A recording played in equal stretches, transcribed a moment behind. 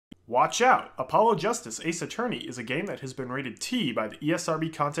Watch out! Apollo Justice Ace Attorney is a game that has been rated T by the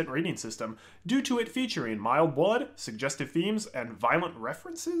ESRB content rating system due to it featuring mild blood, suggestive themes, and violent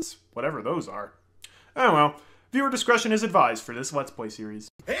references? Whatever those are. Oh well, viewer discretion is advised for this Let's Play series.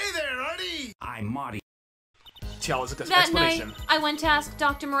 Hey there, Artie! I'm Marty. Tell us That explanation. night, I went to ask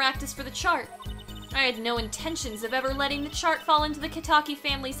Dr. Maractus for the chart. I had no intentions of ever letting the chart fall into the Kitaki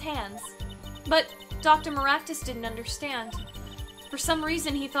family's hands. But Dr. Maractus didn't understand. For some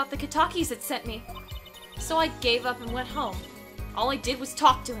reason, he thought the Kitakis had sent me. So I gave up and went home. All I did was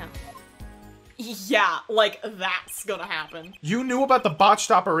talk to him. Yeah, like, that's gonna happen. You knew about the botched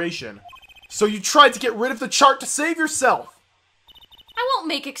operation, so you tried to get rid of the chart to save yourself! I won't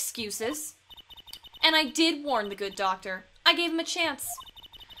make excuses. And I did warn the good doctor. I gave him a chance.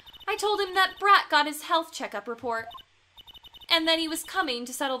 I told him that Brat got his health checkup report. And that he was coming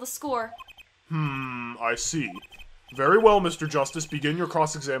to settle the score. I see. Very well, Mr. Justice, begin your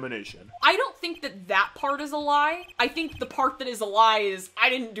cross-examination. I don't think that that part is a lie. I think the part that is a lie is I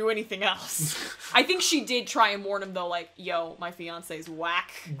didn't do anything else. I think she did try and warn him, though, like, yo, my fiance's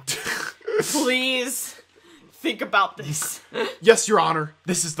whack. Please, think about this. Yes, Your Honor,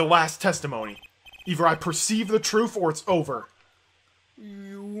 this is the last testimony. Either I perceive the truth or it's over.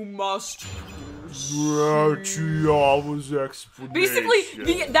 You must... Gratia's explanation.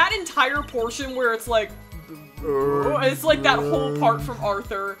 Basically, that entire portion where it's like... It's like that whole part from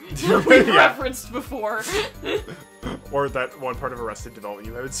Arthur that we referenced before. Or that one part of Arrested Development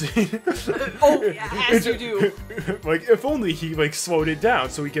you haven't seen. Oh, as you do. Like, if only he, like, slowed it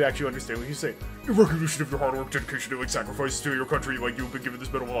down so he could actually understand what he's saying. In recognition of your hard work, dedication, and, like, sacrifices to your country, like, you've been given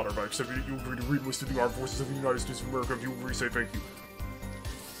this Medal of Honor by accepting that you agree to re-enlist in the Armed Forces of the United States of America. If you agree, say thank you.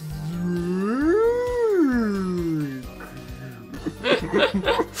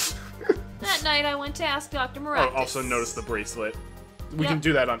 That night, I went to ask Dr. Maractus. Oh, also notice the bracelet. We Yep. can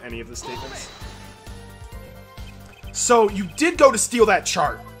do that on any of the statements. So, you did go to steal that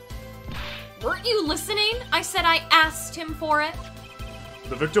chart. Weren't you listening? I said I asked him for it.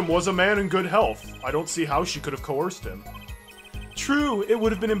 The victim was a man in good health. I don't see how she could have coerced him. True, it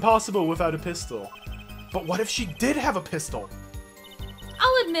would have been impossible without a pistol. But what if she did have a pistol?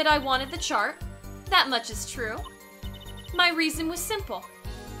 I'll admit I wanted the chart. That much is true. My reason was simple.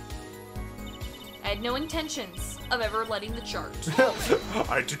 I had no intentions of ever letting the chart.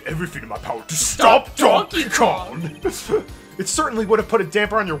 I did everything in my power to stop Donkey Kong! It certainly would have put a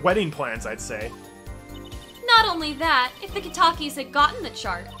damper on your wedding plans, I'd say. Not only that, if the Kitakis had gotten the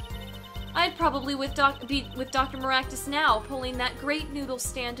chart, I'd probably be with Dr. Maractus now, pulling that great noodle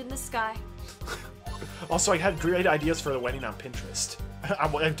stand in the sky. Also, I had great ideas for the wedding on Pinterest. I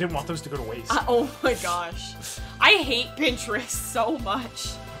didn't want those to go to waste. Oh my gosh. I hate Pinterest so much.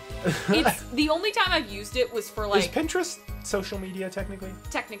 It's the only time I've used it was for, like... Is Pinterest social media, technically?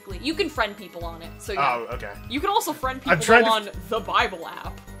 Technically. You can friend people on it, so yeah. Oh, okay. You can also friend people on the Bible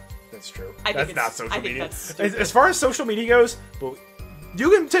app. That's true. I think That's not social media. That's stupid. As far as social media goes, but you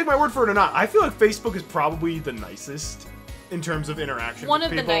can take my word for it or not. I feel like Facebook is probably the nicest in terms of interaction One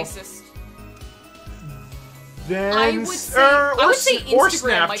with of the people. nicest. Then, I would say or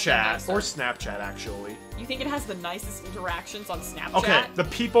Instagram might be Snapchat, nicer. or Snapchat actually. You think it has the nicest interactions on Snapchat? Okay, the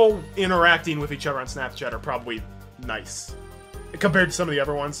people interacting with each other on Snapchat are probably nice compared to some of the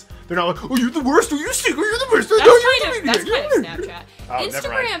other ones. They're not like, "Oh, you're the worst. Or you stink. Or you're the worst." That's kind of Snapchat. Oh, never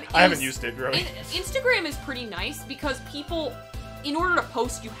mind. I haven't used it really. Instagram is pretty nice because people, in order to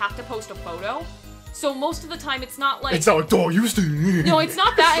post, you have to post a photo. So most of the time, it's not like... It's not like, "Oh, you stink." No, it's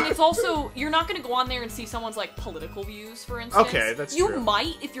not that, and it's also, you're not going to go on there and see someone's, like, political views, for instance. Okay, that's you true. You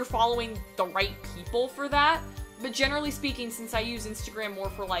might, if you're following the right people for that, but generally speaking, since I use Instagram more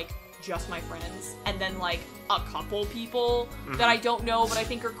for, like, just my friends, and then, like, a couple people that I don't know but I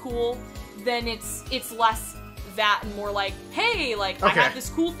think are cool, then it's less that and more like, hey, like, I had this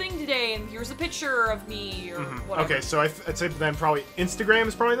cool thing today, and here's a picture of me, or whatever. Okay, so I'd say then probably Instagram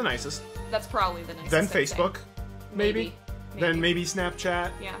is probably the nicest. That's probably the nicest. Then I'd say. Facebook, maybe. Then maybe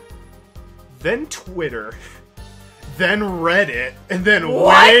Snapchat. Yeah. Then Twitter. Then Reddit. And then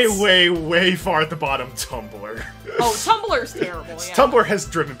What? way far at the bottom, Tumblr. Oh, Tumblr's terrible, yeah. Tumblr has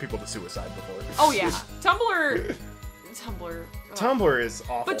driven people to suicide before. Oh, yeah. Tumblr... Tumblr is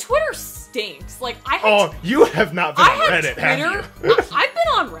awful. But Twitter stinks. Like, I had... Oh, you have not been on Reddit, have you? I've been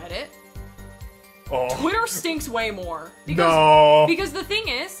on Reddit. Oh. Twitter stinks way more. Because the thing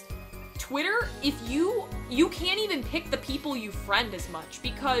is, Twitter, if you can't even pick the people you friend as much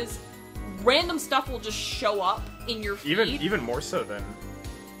because random stuff will just show up in your feed. Even more so than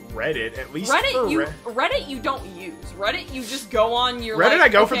Reddit, at least Reddit you don't use. Reddit you just go on your Reddit I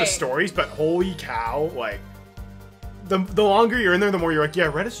go for the stories, but holy cow, like the longer you're in there, the more you're like,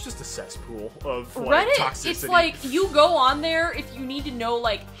 yeah, Reddit's just a cesspool of like Reddit, toxicity. it's like you go on there if you need to know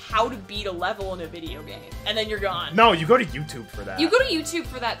like how to beat a level in a video game, and then you're gone. No, you go to YouTube for that. You go to YouTube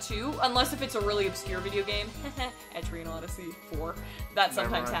for that too, unless if it's a really obscure video game. Etrian Odyssey 4. That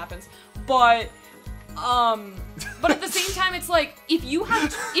sometimes mind. happens. But at the same time, it's like if you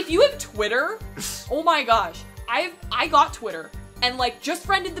have Twitter, oh my gosh, I got Twitter and like just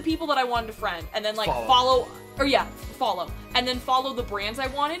friended the people that I wanted to friend, and then like follow, and then follow the brands I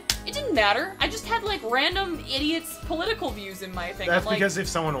wanted. It didn't matter. I just had like random idiots' political views in my thing. That's I'm like, because if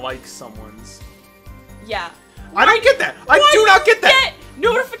someone likes someone's. yeah. I don't get that. I do not get that.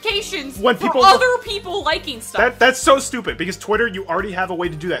 Notifications When for people other people liking stuff. That's so stupid because Twitter, you already have a way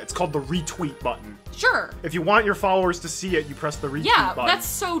to do that. It's called the retweet button. Sure. If you want your followers to see it, you press the retweet Yeah, button. that's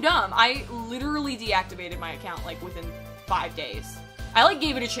so dumb. I literally deactivated my account like within 5 days. I like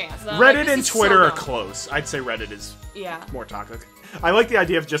gave it a chance. And I'm like, Reddit this and is so Twitter are dumb. close. I'd say Reddit is Yeah. more toxic. I like the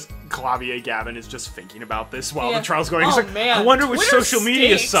idea of just Clavier Gavin is just thinking about this while Yeah. the trial's going. Oh, He's like, man. I wonder which Twitter social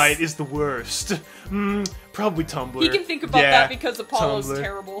media stinks. site is the worst. Probably Tumblr. He can think about Yeah, that because Apollo's Tumblr.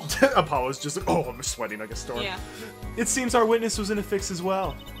 terrible. Apollo's just like, oh, I'm sweating like a storm. Yeah. It seems our witness was in a fix as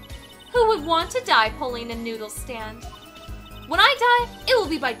well. Who would want to die pulling a noodle stand? When I die, it will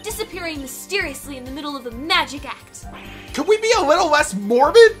be by disappearing mysteriously in the middle of a magic act. Could we be a little less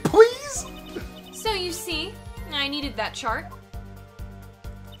morbid, please? So you see, I needed that chart.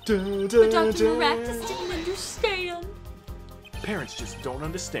 But But Dr. Maractus didn't understand. Parents just don't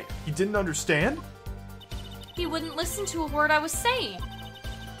understand. He didn't understand? He wouldn't listen to a word I was saying.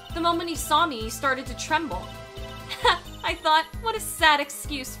 The moment he saw me, he started to tremble. I thought, what a sad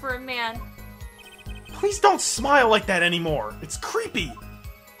excuse for a man. Please don't smile like that anymore. It's creepy.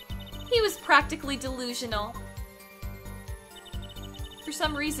 He was practically delusional. For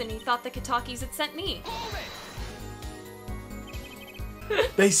some reason, he thought the Katakis had sent me.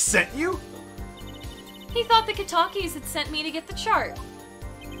 They sent you? He thought the Katakis had sent me to get the chart.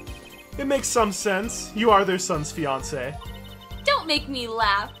 It makes some sense. You are their son's fiance. Don't make me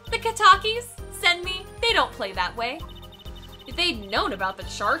laugh. The Katakis send me. They don't play that way. If they'd known about the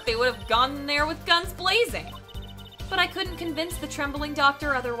chart, they would have gone in there with guns blazing. But I couldn't convince the trembling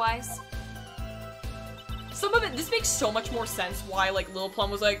doctor otherwise. Some of it, this makes so much more sense why, like, Lil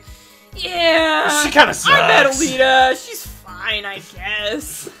Plum was like, yeah, She kinda sucks. I met Alita, she's fine, I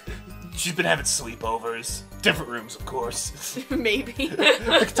guess. She's been having sleepovers. Different rooms, of course. Maybe.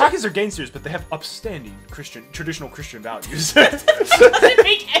 The Katakis are gangsters, but they have upstanding traditional Christian values. Doesn't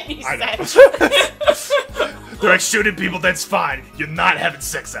make any I know. sense. They're like, shooting people, that's fine. You're not having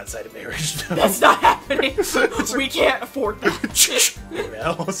sex outside of marriage. That's not happening. We can't afford that.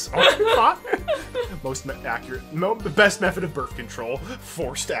 Well, sorry. The best method of birth control,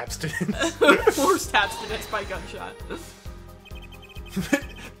 forced abstinence. Forced abstinence by gunshot.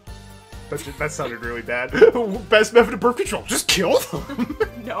 That sounded really bad. Best method of birth control, just kill them.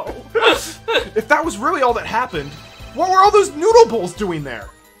 No. If that was really all that happened, what were all those noodle bowls doing there?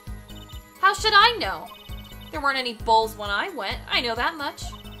 How should I know? There weren't any bowls when I went. I know that much.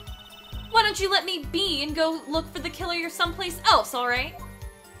 Why don't you let me be and go look for the killer someplace else, alright?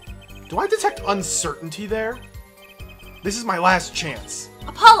 Do I detect uncertainty there? This is my last chance.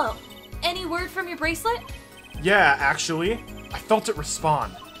 Apollo! Any word from your bracelet? Yeah, actually. I felt it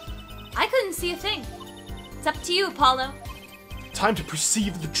respond. I couldn't see a thing. It's up to you, Apollo. Time to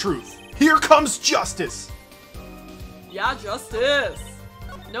perceive the truth. Here comes justice! Yeah, justice.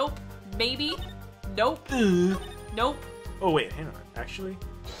 Nope. Maybe. Nope. Nope. Oh wait, hang on. Actually,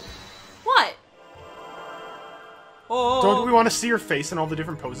 What? Oh. don't we want to see her face in all the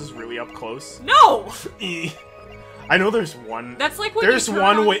different poses really up close? No! I know there's one. That's like when There's you turn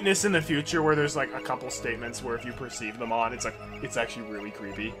one on- witness in the future where there's like a couple statements where if you perceive them on, it's like it's actually really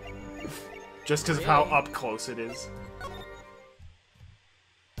creepy. Just because of how Really? up close it is.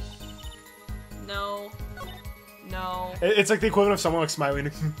 No. No. It's like the equivalent of someone like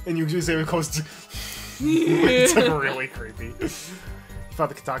smiling and you usually say it close. It's like really creepy. You thought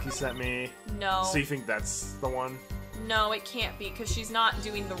the Kataki sent me. No. So you think that's the one? No, it can't be, because she's not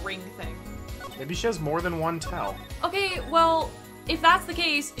doing the ring thing. Maybe she has more than one tell. Okay, well, if that's the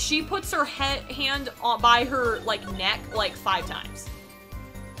case, she puts her hand by her, like, neck, like, 5 times.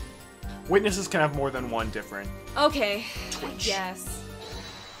 Witnesses can have more than one different. Okay, Twitch. yes.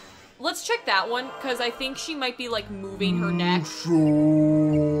 Let's check that one, because I think she might be, like, moving her neck.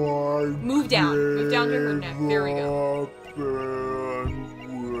 Move down. Move down to her neck. There we go.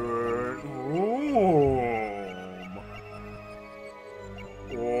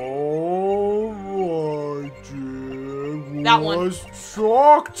 That one. was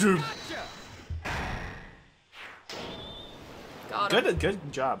shocked. Good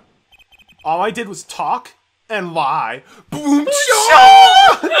job. All I did was talk and lie. Boom!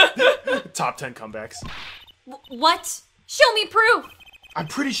 Top 10 comebacks. What? Show me proof! I'm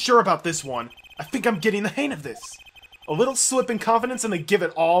pretty sure about this one. I think I'm getting the hang of this. A little slip in confidence and they give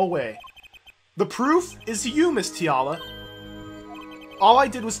it all away. The proof is you, Miss Tiala. All I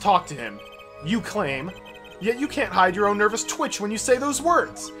did was talk to him. You claim. Yet you can't hide your own nervous twitch when you say those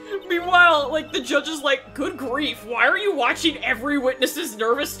words. Meanwhile, like, the judge is like, good grief, why are you watching every witness's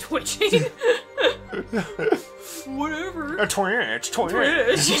nervous twitching? Whatever. A twitch.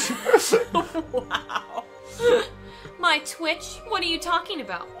 Wow. My Twitch? What are you talking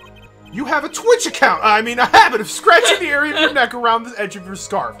about? You have a Twitch account! I mean, a habit of scratching the area of your neck around the edge of your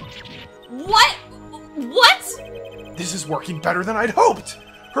scarf. What? What? This is working better than I'd hoped!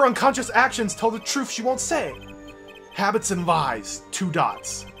 Her unconscious actions tell the truth she won't say. Habits and lies, 2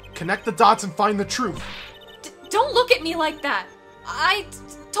 dots. Connect the dots and find the truth. Don't look at me like that! I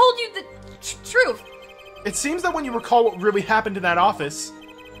told you the truth. It seems that when you recall what really happened in that office,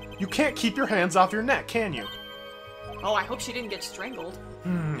 you can't keep your hands off your neck, can you? Oh, I hope she didn't get strangled.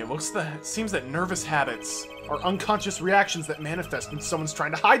 It seems that nervous habits are unconscious reactions that manifest when someone's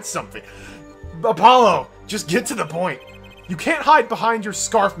trying to hide something. Apollo, just get to the point. You can't hide behind your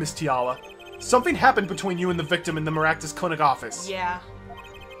scarf, Miss Tiala. Something happened between you and the victim in the Maractus Clinic office. Yeah.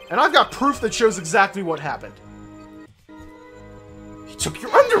 And I've got proof that shows exactly what happened. He took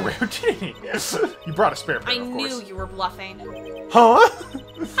your underwear, didn't he? You brought a spare pair, of course. I knew you were bluffing. Huh?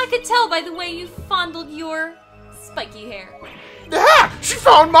 I could tell by the way you fondled your spiky hair. Ah! She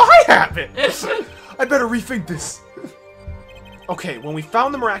found my habit! I better rethink this. Okay, when we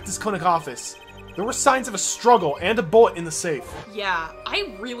found the Maractus Clinic office, there were signs of a struggle and a bullet in the safe. Yeah,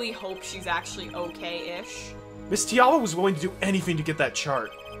 I really hope she's actually okay-ish. Miss Tiala was willing to do anything to get that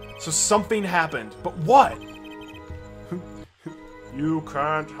chart. So something happened, but what? You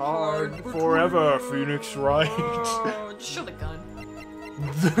can't hide forever, Phoenix Wright. Just show the gun.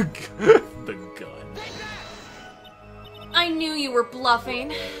 The gun. I knew you were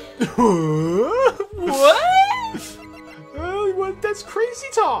bluffing. What? That's crazy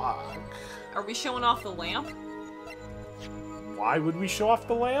talk. Are we showing off the lamp? Why would we show off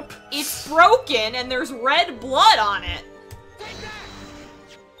the lamp? It's broken and there's red blood on it.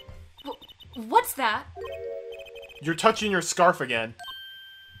 What's that? You're touching your scarf again.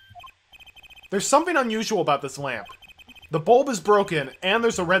 There's something unusual about this lamp. The bulb is broken, and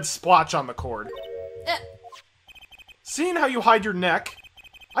there's a red splotch on the cord. Seeing how you hide your neck,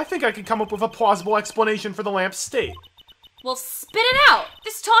 I think I can come up with a plausible explanation for the lamp's state. Well, spit it out!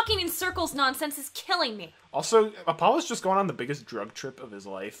 This talking in circles nonsense is killing me. Also, Apollo's just going on the biggest drug trip of his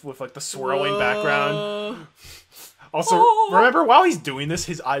life with, like, the swirling background. Also, remember, while he's doing this,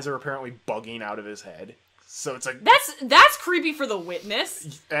 his eyes are apparently bugging out of his head. So it's like... That's creepy for the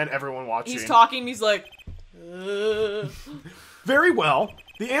witness. And everyone watching. He's talking, he's like... Very well.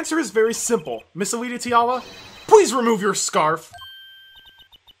 The answer is very simple. Miss Alita Tiala, please remove your scarf.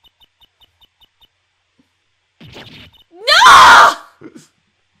 No!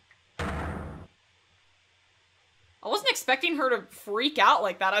 I wasn't expecting her to freak out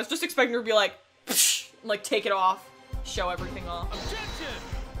like that. I was just expecting her to be like, psh, like take it off, show everything off. Objection!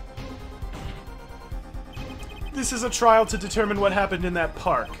 This is a trial to determine what happened in that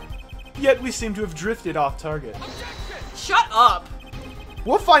park. Yet we seem to have drifted off target. Shut up!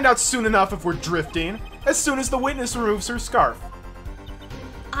 We'll find out soon enough if we're drifting, as soon as the witness removes her scarf.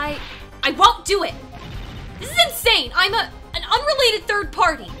 I won't do it! This is insane! I'm an unrelated third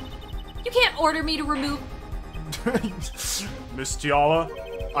party! You can't order me to remove... Miss Tiala,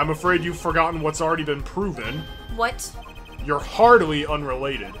 I'm afraid you've forgotten what's already been proven. What? You're hardly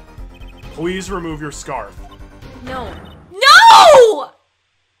unrelated. Please remove your scarf. No. No!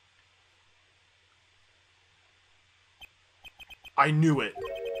 I knew it.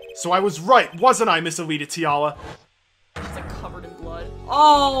 So I was right, wasn't I, Miss Alita Tiala? She's like covered in blood.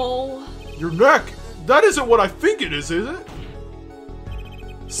 Oh! Your neck! That isn't what I think it is it?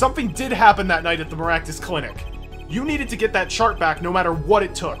 Something did happen that night at the Maractus Clinic. You needed to get that chart back no matter what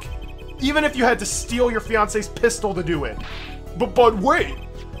it took. Even if you had to steal your fiance's pistol to do it. But wait!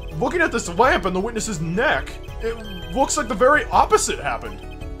 Looking at this lamp and the witness's neck, it looks like the very opposite happened.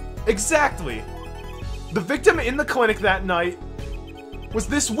 Exactly. The victim in the clinic that night was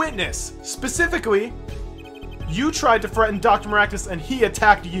this witness. Specifically, you tried to threaten Dr. Maractus and he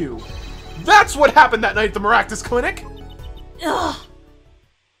attacked you. That's what happened that night at the Maractus Clinic! Ugh.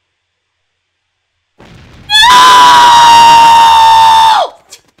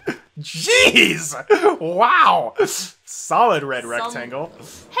 Jeez! Wow! Solid red rectangle.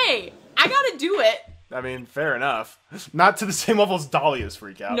 Hey, I gotta do it. I mean, fair enough. Not to the same level as Dahlia's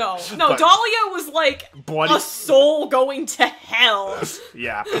freak out. No, but Dahlia was like bloody. a soul going to hell.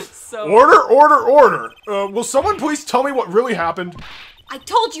 Yeah. So Order! Will someone please tell me what really happened? I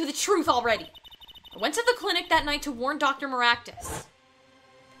told you the truth already. I went to the clinic that night to warn Dr. Maractus.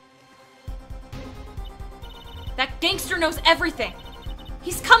 That gangster knows everything.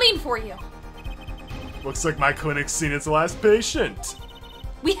 He's coming for you. Looks like my clinic's seen its last patient.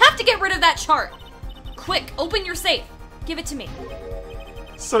 We have to get rid of that chart. Quick, open your safe. Give it to me.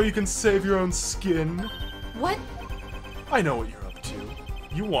 So you can save your own skin? What? I know what you're up to.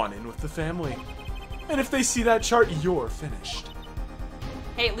 You want in with the family. And if they see that chart, you're finished.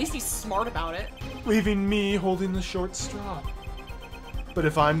 hey, at least he's smart about it. Leaving me holding the short straw. But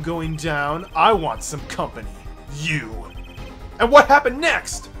if I'm going down, I want some company. You. And what happened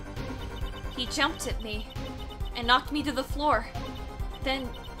next? He jumped at me and knocked me to the floor. Then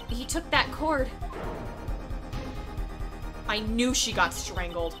he took that cord. I knew she got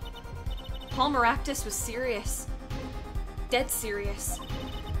strangled. Paul Maractus was serious. Dead serious.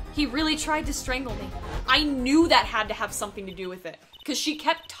 He really tried to strangle me. I knew that had to have something to do with it. Because she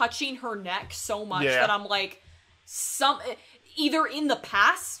kept touching her neck so much that I'm like, either in the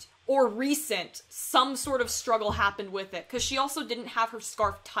past or recent, some sort of struggle happened with it. Because she also didn't have her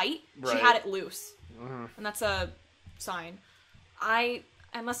scarf tight. Right. She had it loose. Mm-hmm. And that's a sign. I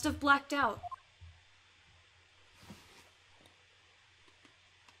must have blacked out.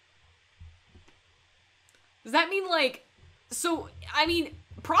 Does that mean, like... So, I mean,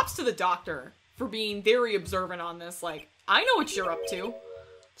 props to the doctor for being very observant on this. Like, I know what you're up to.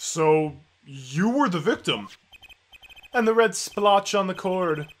 So, you were the victim. And the red splotch on the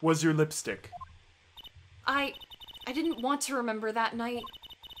cord was your lipstick. I didn't want to remember that night.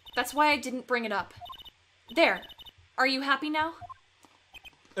 That's why I didn't bring it up. There. Are you happy now?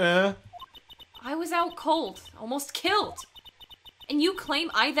 I was out cold, almost killed. And you claim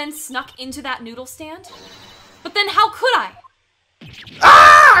I then snuck into that noodle stand? But then how could I?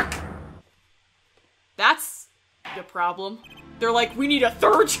 Ah! That's the problem. They're like, we need a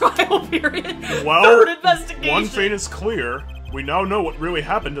third trial period. Well, third investigation. one thing is clear. We now know what really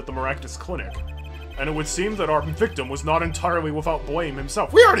happened at the Maractus Clinic. And it would seem that our victim was not entirely without blame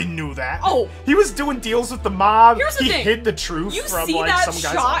himself. We already knew that. Oh. He was doing deals with the mob. Here's the he thing. hid the truth You from see like that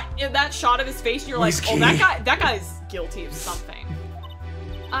some guys. that shot of his face, and you're like, Whiskey. oh, that guy's guilty of something.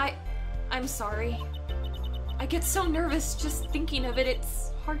 I'm sorry. I get so nervous just thinking of it,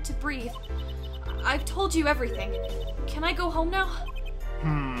 it's hard to breathe. I've told you everything. Can I go home now?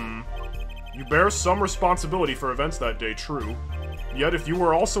 You bear some responsibility for events that day, true. Yet if you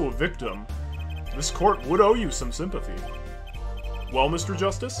were also a victim, this court would owe you some sympathy. Well, Mr.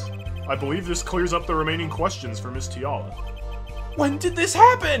 Justice, I believe this clears up the remaining questions for Miss Tiala. When did this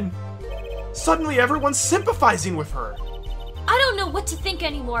happen? Suddenly everyone's sympathizing with her. I don't know what to think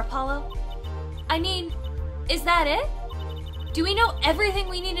anymore, Apollo. I mean, is that it? Do we know everything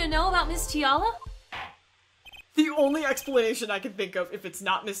we need to know about Miss Tiala? The only explanation I can think of, if it's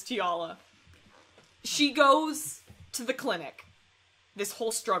not Miss Tiala, she goes to the clinic. This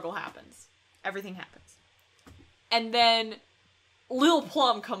whole struggle happens. Everything happens. And then Lil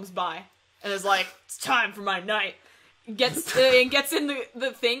Plum comes by and is like, it's time for my night. Gets in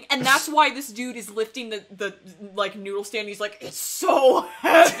the thing, and that's why this dude is lifting the like noodle stand. He's like, it's so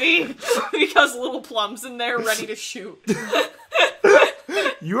heavy because Little Plum's in there ready to shoot.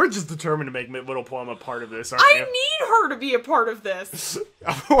 You are just determined to make Little Plum a part of this, aren't I you? need her to be a part of this.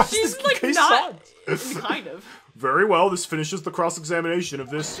 Otherwise She's this like case not sucks. kind of. Very well, this finishes the cross-examination of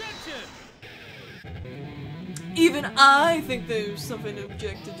this. Even I think there's something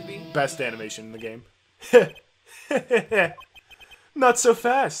objected to be. Best animation in the game. Not so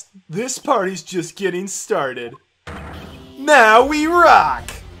fast. This party's just getting started. Now we rock!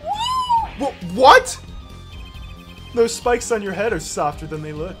 What? Those spikes on your head are softer than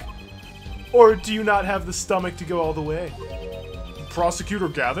they look. Or do you not have the stomach to go all the way? Prosecutor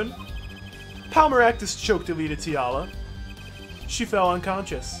Gavin? Paul Maractus choked Alita Tiala. She fell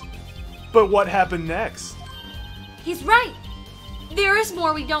unconscious. But what happened next? He's right. There is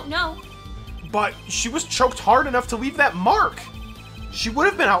more we don't know. But she was choked hard enough to leave that mark. She would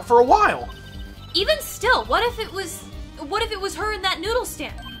have been out for a while. Even still, what if it was her in that noodle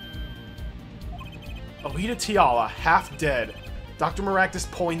stand? Alita Tiala, half dead. Dr. Maractus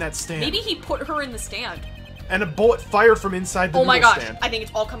pulling that stand. Maybe he put her in the stand. And a bullet fired from inside the Oh my noodle gosh, stand. I think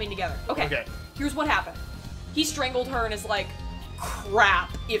it's all coming together. Okay, here's what happened. He strangled her and is like,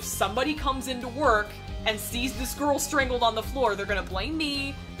 crap, if somebody comes into work and sees this girl strangled on the floor, they're gonna blame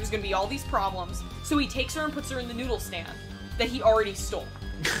me, there's gonna be all these problems. So he takes her and puts her in the noodle stand that he already stole.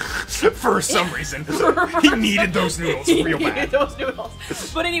 For some reason. He needed those noodles real He bad. needed those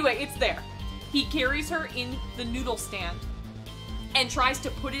noodles. But anyway, it's there. He carries her in the noodle stand and tries to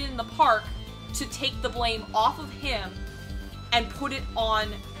put it in the park to take the blame off of him and put it on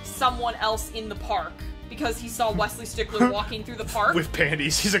someone else in the park because he saw Wesley Stickler walking through the park. With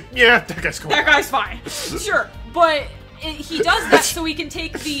panties. He's like, yeah, that guy's cool. That guy's fine. Sure. But he does that so he can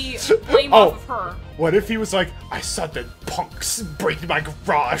take the blame off of her. What if he was like, I saw the punks break my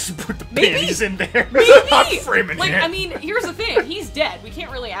garage and put the Maybe. panties in there? Maybe! I'm framing Like, it. I mean, here's the thing. He's dead. We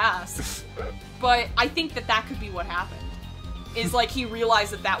can't really ask. But I think that could be what happened. Is like he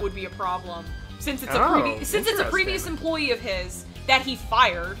realized that would be a problem. Since it's a previous employee of his that he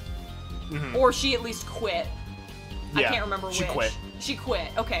fired. Or she at least quit. I can't remember which. She quit. She quit.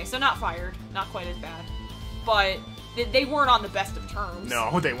 Okay, so not fired. Not quite as bad. But they weren't on the best of terms.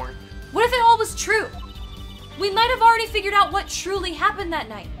 No, they weren't. What if it all was true? We might have already figured out what truly happened that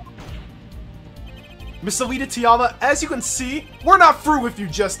night. Miss Alita Tiala, as you can see, we're not through with you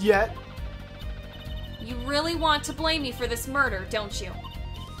just yet. You really want to blame me for this murder, don't you?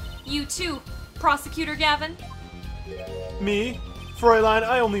 You too, Prosecutor Gavin? Me? Fräulein,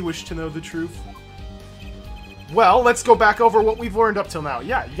 I only wish to know the truth. Well, let's go back over what we've learned up till now.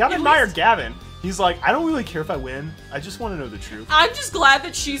 Yeah, you gotta admire Gavin. He's like, I don't really care if I win. I just want to know the truth. I'm just glad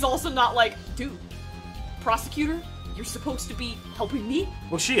that she's also not like, dude, prosecutor, you're supposed to be helping me?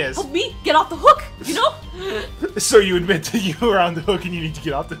 Well, she is. Help me get off the hook, you know? So you admit that you were on the hook and you need to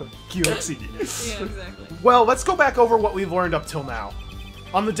get off the hook. QXD. Yeah, exactly. Well, let's go back over what we've learned up till now.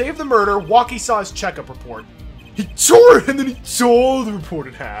 On the day of the murder, Walkie saw his checkup report. He tore it and then he tore the report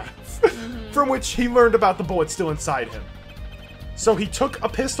in half. From which he learned about the bullet still inside him. So he took a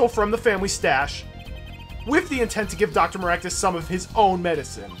pistol from the family stash with the intent to give Dr. Maractus some of his own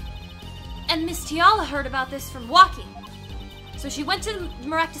medicine. And Miss Tiala heard about this from Walkie. So she went to the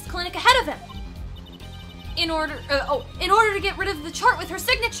Maractus clinic ahead of him. In order to get rid of the chart with her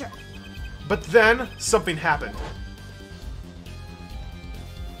signature. But then, something happened.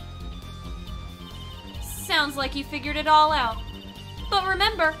 Sounds like you figured it all out. But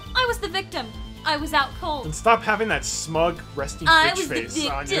remember, I was the victim. I was out cold. And stop having that smug, resting I bitch was the face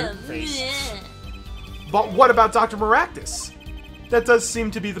on your victim. face. Yeah. But what about Dr. Maractus? That does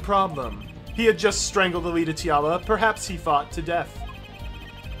seem to be the problem. He had just strangled Alita Tiala, perhaps he fought to death.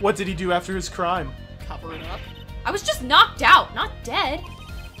 What did he do after his crime? Cover it up. I was just knocked out, not dead.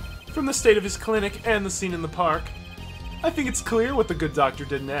 From the state of his clinic and the scene in the park, I think it's clear what the good doctor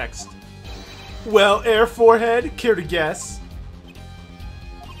did next. Well, Air Forehead, care to guess?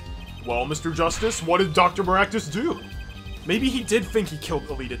 Well, Mr. Justice, what did Dr. Maractus do? Maybe he did think he killed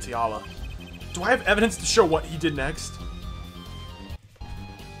Alita Tiala. Do I have evidence to show what he did next?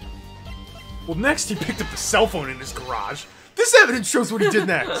 Well, next he picked up the cell phone in his garage. This evidence shows what he did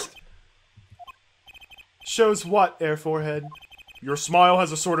next. Shows what, Air Forehead? Your smile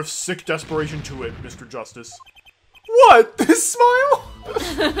has a sort of sick desperation to it, Mr. Justice. What? This smile?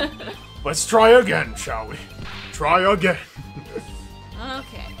 Let's try again, shall we? Try again.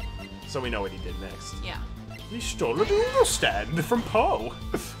 Okay. So we know what he did next. Yeah. He stole a noodle stand from Poe.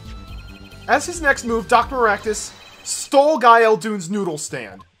 As his next move, Dr. Maractus stole Guy Eldune's noodle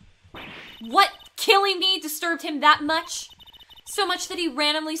stand. What? Killing me disturbed him that much? So much that he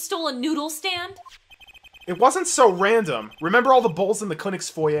randomly stole a noodle stand? It wasn't so random. Remember all the bowls in the clinic's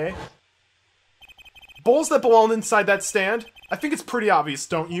foyer? Bowls that belonged inside that stand? I think it's pretty obvious,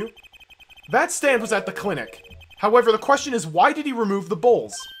 don't you? That stand was at the clinic. However, the question is, why did he remove the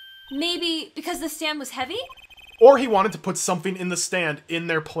bowls? Maybe because the stand was heavy? Or he wanted to put something in the stand in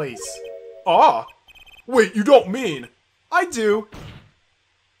their place. Ah! Wait, you don't mean? I do.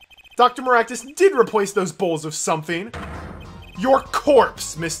 Dr. Maractus did replace those bowls with something. Your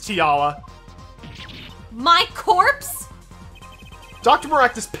corpse, Miss Tiala. My corpse? Dr.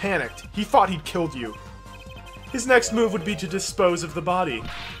 Maractus panicked. He thought he'd killed you. His next move would be to dispose of the body.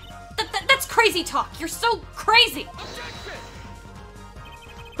 That's crazy talk. You're so crazy.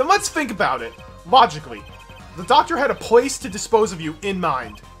 Then let's think about it. Logically, the doctor had a place to dispose of you in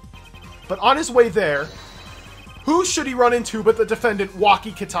mind. But on his way there, who should he run into but the defendant,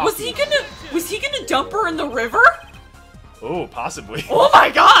 Walkie Kitaki? Was he gonna dump her in the river? Oh, possibly. Oh my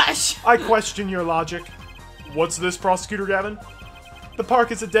gosh! I question your logic. What's this, Prosecutor Gavin? The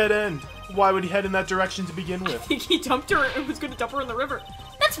park is a dead end. Why would he head in that direction to begin I with? think he dumped her and was gonna dump her in the river.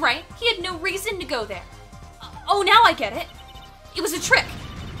 That's right. He had no reason to go there. Oh, now I get it. It was a trick.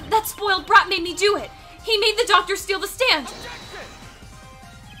 That spoiled brat made me do it. He made the doctor steal the stand.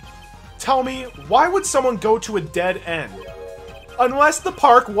 Tell me, why would someone go to a dead end? Unless the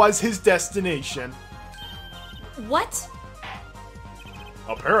park was his destination. What?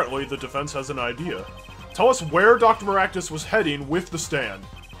 Apparently, the defense has an idea. Tell us where Dr. Maractus was heading with the stand.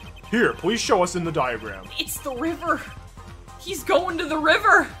 Here, please show us in the diagram. It's the river. He's going to the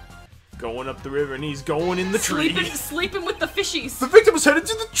river. Going up the river and he's going in the tree. Sleeping with the fishies. The victim was headed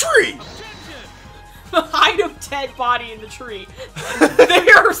to the tree! Hide a dead body in the tree.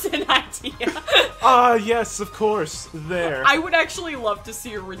 There's an idea. Ah, yes, of course. There. I would actually love to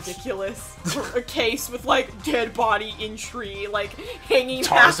see a ridiculous a case with, like, dead body in tree, like, hanging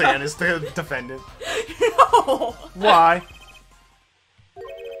Tarzan is the defendant. No. Why?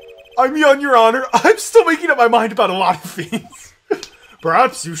 I'm young, Your Honor. I'm still making up my mind about a lot of things.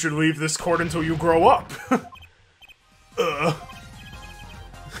 Perhaps you should leave this court until you grow up.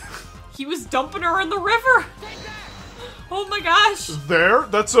 He was dumping her in the river. Oh my gosh. There?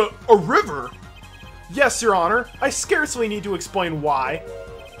 That's a river. Yes, Your Honor. I scarcely need to explain why.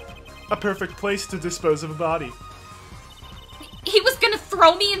 A perfect place to dispose of a body. He was gonna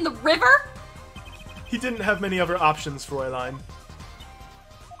throw me in the river? He didn't have many other options, Fräulein.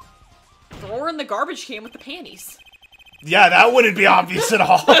 Throw her in the garbage can with the panties. Yeah, that wouldn't be obvious at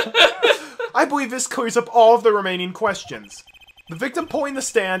all. I believe this clears up all of the remaining questions. The victim pulling the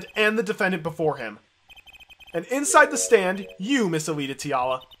stand and the defendant before him. And inside the stand, you, Miss Alita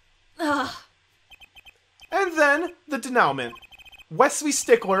Tiala. Ugh. And then, the denouement. Wesley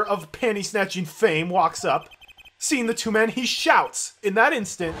Stickler of panty snatching fame walks up. Seeing the two men, he shouts. In that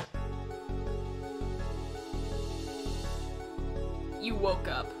instant, You woke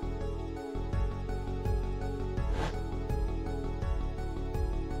up.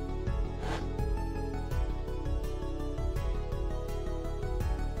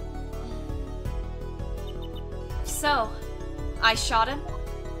 So, I shot him?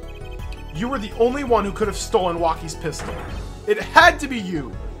 you were the only one who could have stolen Waukie's pistol. It had to be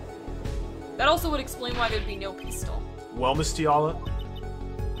you. That also would explain why there'd be no pistol. Well, Miss Tiala,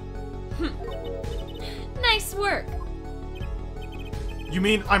 Nice work. you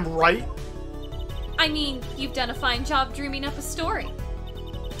mean I'm right? I mean, you've done a fine job dreaming up a story.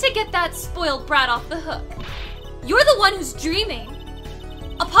 To get that spoiled brat off the hook. You're the one who's dreaming.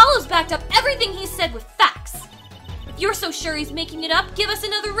 Apollo's backed up everything he said with facts. If you're so sure he's making it up, give us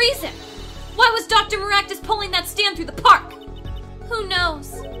another reason. Why was Dr. Maractus pulling that stand through the park? Who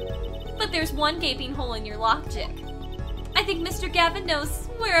knows? But there's one gaping hole in your logic. I think Mr. Gavin knows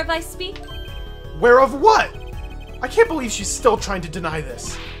whereof I speak. Where of what? I can't believe she's still trying to deny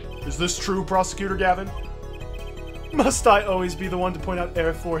this. Is this true, Prosecutor Gavin? Must I always be the one to point out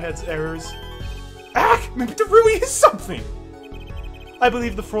Air Forehead's errors? Maybe there really is something! I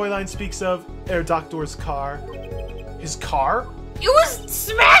believe the Fräulein speaks of Herr Doctor's car. His car? It was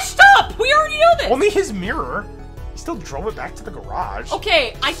smashed up! We already know this! Only his mirror. He still drove it back to the garage.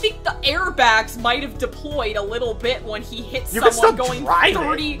 Okay, I think the airbags might have deployed a little bit when he hit You can someone still going drive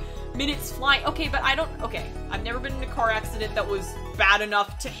 30 minutes flying. Okay, but I don't... Okay, I've never been in a car accident that was bad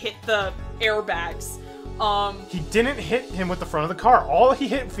enough to hit the airbags. He didn't hit him with the front of the car. All he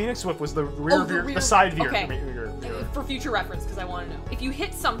hit Phoenix with was the the side mirror. Okay. Mirror. For future reference, because I want to know. If you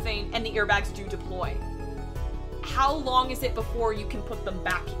hit something and the airbags do deploy, how long is it before you can put them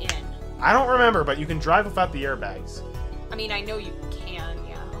back in? I don't remember, but you can drive without the airbags. I mean, I know you can,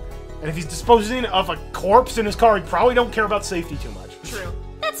 yeah. Okay. And if he's disposing of a corpse in his car, he probably don't care about safety too much. True.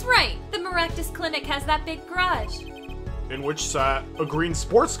 That's right. The Maractus Clinic has that big garage. In which sat a green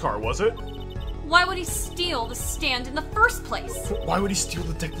sports car, was it? Why would he steal the stand in the first place? Why would he steal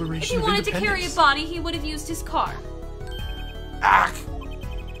the If Declaration he of wanted to carry a Independence? body, he would have used his car.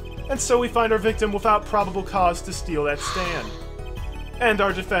 And so we find our victim without probable cause to steal that stand. And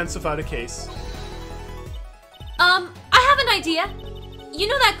our defense without a case. I have an idea. You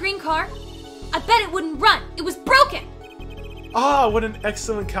know that green car? I bet it wouldn't run. It was broken. Ah, what an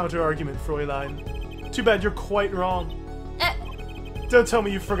excellent counter-argument, Fräulein. Too bad you're quite wrong. Don't tell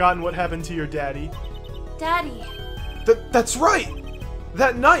me you've forgotten what happened to your daddy. Daddy. That's right!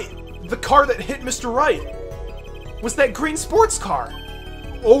 That night, the car that hit Mr. Wright was that green sports car.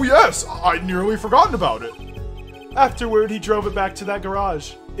 Oh yes, I'd nearly forgotten about it. Afterward, he drove it back to that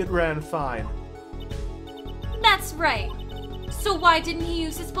garage. It ran fine. That's right. So why didn't he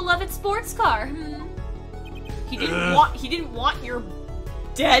use his beloved sports car? He didn't want your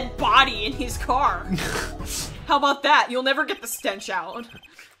dead body in his car. How about that? You'll never get the stench out.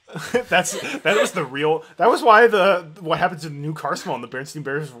 That was why what happened to the new car smell in the Bernstein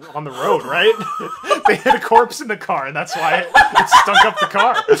Bears on the road, right? They had a corpse in the car, and that's why it stunk up the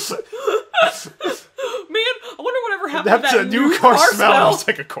car. Man, I wonder whatever happened That's to a that new car smell. It was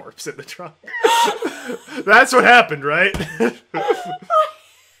like a corpse in the trunk. That's what happened, right? I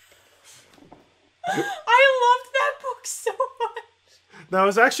loved that book so much. No, it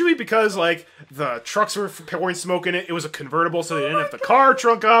was actually because, like, the trucks were pouring smoke in it. It was a convertible, so they didn't have the car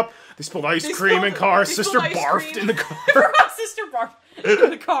trunk up. They spilled ice cream in car. Sister barfed in the car. Sister barfed in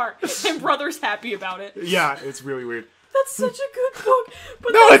the car. And brother's happy about it. Yeah, it's really weird. That's such a good book.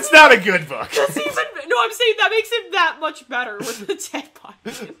 But No, it's not a good book. That's even, no, I'm saying that makes it that much better with the dead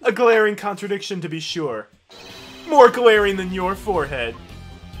body. A glaring contradiction, to be sure. More glaring than your forehead.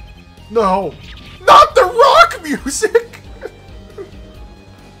 No. Not the rock music!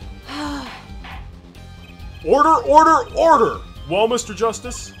 Order, order, order! Well, Mr.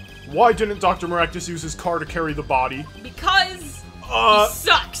 Justice, why didn't Dr. Maractus use his car to carry the body? Because he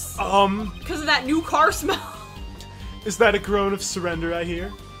sucks. Because of that new car smell. Is that a groan of surrender I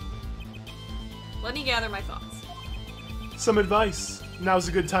hear? Let me gather my thoughts. Some advice. Now's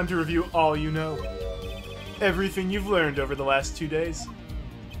a good time to review all you know. Everything you've learned over the last 2 days.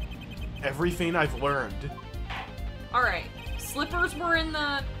 Everything I've learned. Alright. Slippers were in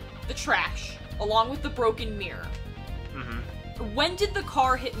the trash, along with the broken mirror. Mm-hmm. When did the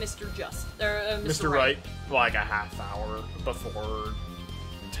car hit Mr. Mr. Wright? Like a half hour before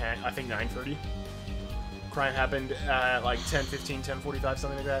 10, I think 9:30. Crime happened at like 10:15, 10:45,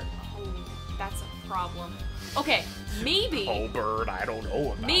 something like that. Oh, that's a problem. Okay, maybe... Oh, Bird, I don't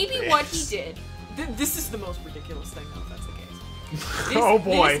know about Maybe this. what he did... this is the most ridiculous thing, though, if that's the case. This, Oh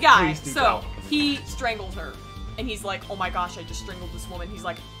boy, this guy, please do so, tell. he strangled her. And he's like, oh my gosh, I just strangled this woman. He's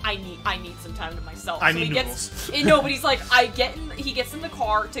like, I need some time to myself. I so need he noodles. gets, no, but he's like, he gets in the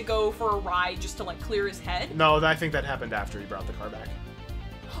car to go for a ride just to like clear his head. No, I think that happened after he brought the car back.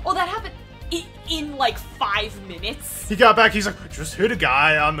 Oh, that happened in like 5 minutes. He got back, he's like, just hit a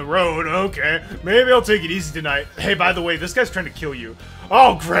guy on the road, okay. Maybe I'll take it easy tonight. Hey, by the way, this guy's trying to kill you.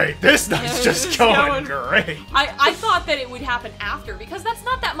 Oh, great, this night's just It's going great. I thought that it would happen after, because that's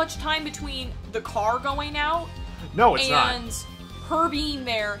not that much time between the car going out No, it's not. and her being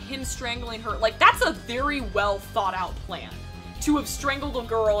there, him strangling her. Like, that's a very well thought out plan. To have strangled a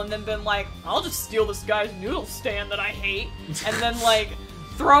girl and then been like, I'll just steal this guy's noodle stand that I hate, and then like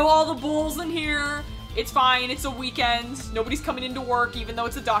throw all the bulls in here. It's fine, it's a weekend, nobody's coming into work even though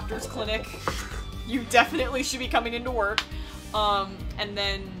it's a doctor's clinic. You definitely should be coming into work. And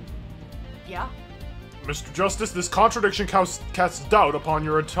then, yeah. Mr. Justice, this contradiction casts doubt upon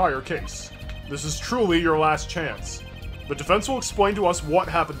your entire case. This is truly your last chance. The defense will explain to us what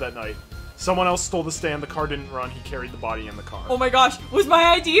happened that night. Someone else stole the stand, the car didn't run, he carried the body in the car. Oh my gosh, was my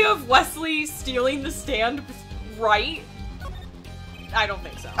idea of Wesley stealing the stand right? I don't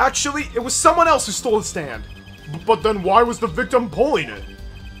think so. Actually, it was someone else who stole the stand. But then why was the victim pulling it?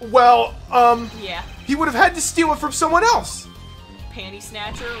 Well, Yeah. he would have had to steal it from someone else. Panty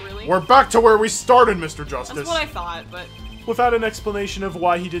snatcher, really? We're back to where we started, Mr. Justice. That's what I thought, but... Without an explanation of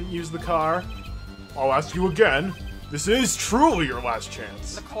why he didn't use the car, I'll ask you again. This is truly your last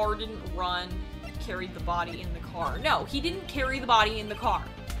chance. The car didn't run, carried the body in the car. No, he didn't carry the body in the car.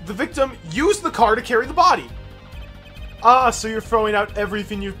 The victim used the car to carry the body. Ah, so you're throwing out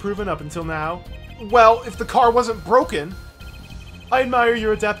everything you've proven up until now? Well, if the car wasn't broken, I admire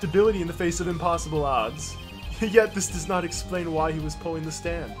your adaptability in the face of impossible odds. Yet this does not explain why he was pulling the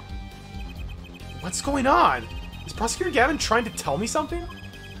stand. What's going on? Is Prosecutor Gavin trying to tell me something?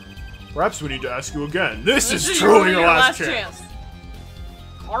 Perhaps we need to ask you again. This is truly your last chance.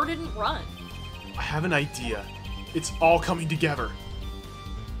 Car didn't run. I have an idea. It's all coming together.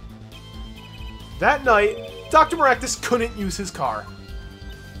 That night, Dr. Maractus couldn't use his car.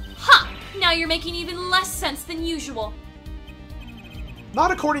 Ha! Now you're making even less sense than usual. Not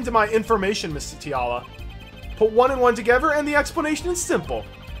according to my information, Miss Tiala. Put one and one together and the explanation is simple.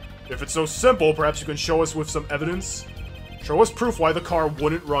 If it's so simple, perhaps you can show us with some evidence? Show us proof why the car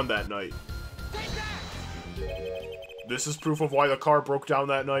wouldn't run that night. This is proof of why the car broke down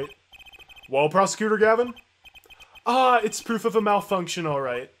that night. Well, Prosecutor Gavin? Ah, it's proof of a malfunction,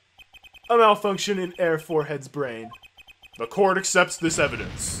 alright. A malfunction in Air Forehead's brain. The court accepts this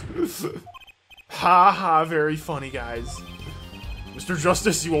evidence. Ha ha, very funny, guys. Mr.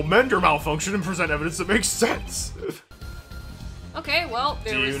 Justice, you will mend your malfunction and present evidence that makes sense. Okay, well,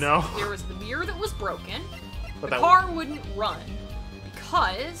 there Do you was know? there was the mirror that was broken. But The that- car wouldn't run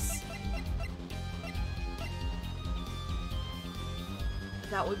because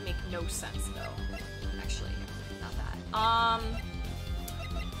that would make no sense, though. Actually, not that.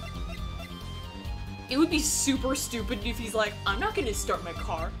 It would be super stupid if he's like, I'm not gonna start my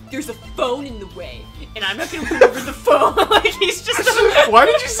car. There's a phone in the way, and I'm not gonna put over the phone. Like, he's just. Why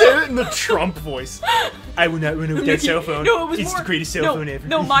did you say it in the Trump voice? I will not run over that cell phone. No, it was it's more, the greatest cell phone ever.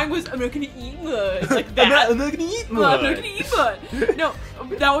 No, mine was, I'm not gonna eat mud. Like that. I'm not gonna eat No, I'm mud. not gonna eat mud. No,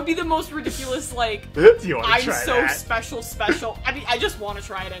 that would be the most ridiculous, like, Do you want to I'm try so that? special. I mean, I just want to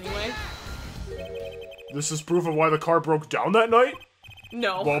try it anyway. This is proof of why the car broke down that night?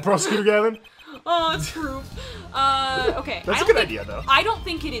 No. Well, Prosecutor Gavin? Oh, it's proof. Okay. That's a good idea, though. I don't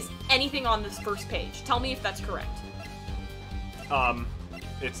think it is anything on this first page. Tell me if that's correct.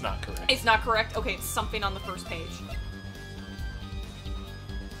 It's not correct. It's not correct? Okay, it's something on the first page.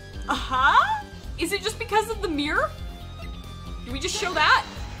 Uh-huh? Is it just because of the mirror? Did we just show that?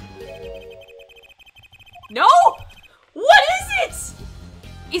 No! What is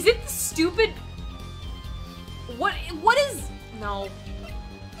it? Is it the stupid... What is... No.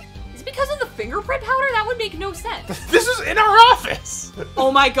 Is it because of the fingerprint powder? That would make no sense. This is in our office!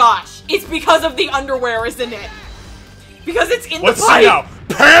 Oh my gosh. It's because of the underwear, isn't it? Because it's in Let's the see pipe. now.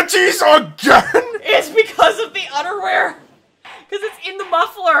 Panties again? It's because of the underwear. Because it's in the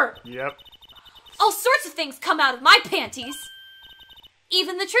muffler. Yep. All sorts of things come out of my panties.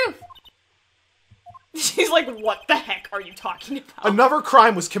 Even the truth. She's like, what the heck are you talking about? Another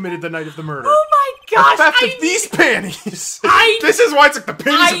crime was committed the night of the murder. Oh my gosh. The theft I of these panties! I- This is why it's like the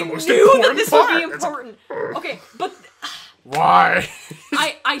panties are the most knew important that this part. would be It's like, important. Okay, but why?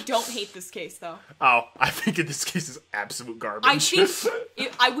 I don't hate this case, though. Oh, I think in this case is absolute garbage. I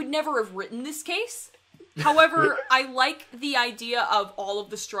think I would never have written this case. However, I like the idea of all of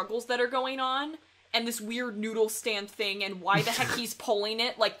the struggles that are going on, and this weird noodle stand thing, and why the heck he's pulling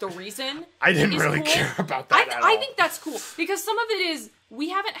it, like the reason. I didn't is really cool. care about that at all. I think that's cool, because some of it is, we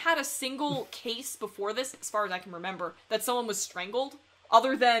haven't had a single case before this, as far as I can remember, that someone was strangled,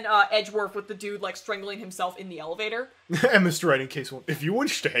 other than Edgeworth with the dude, like, strangling himself in the elevator. And Mr. Wright in case one. If you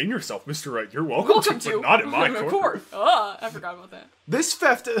wish to hang yourself, Mr. Wright, you're welcome, Welcome to, to. but not in my Of court. course. I forgot about that. This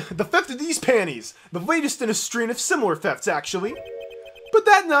theft, the theft of these panties, the latest in a string of similar thefts, actually. But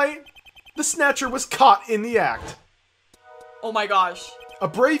that night, the snatcher was caught in the act. Oh my gosh. A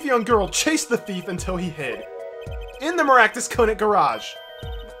brave young girl chased the thief until he hid. In the Maractus Conant garage.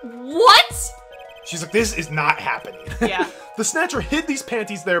 What? She's like, this is not happening. Yeah. The snatcher hid these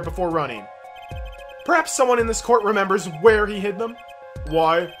panties there before running. Perhaps someone in this court remembers where he hid them?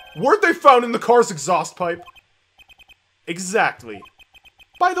 Why, weren't they found in the car's exhaust pipe? Exactly.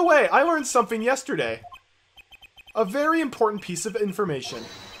 By the way, I learned something yesterday. A very important piece of information.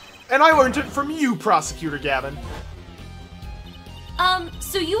 And I learned it from you, Prosecutor Gavin.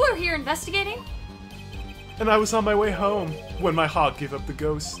 So you were here investigating? And I was on my way home when my hog gave up the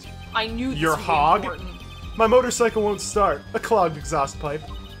ghost. I knew this Your would be hog? important. My motorcycle won't start. A clogged exhaust pipe.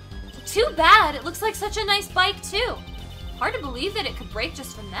 Too bad. It looks like such a nice bike, too. Hard to believe that it could break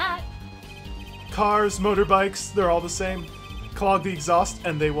just from that. Cars, motorbikes, they're all the same. Clog the exhaust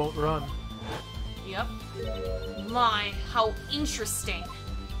and they won't run. Yep. My, how interesting.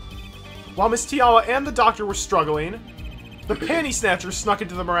 While Miss Tiala and the doctor were struggling, the panty snatcher snuck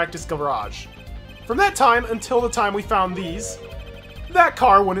into the Maractus garage. From that time until the time we found these, that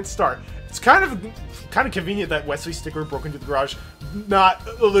car wouldn't start. It's kind of convenient that Wesley Stickler broke into the garage not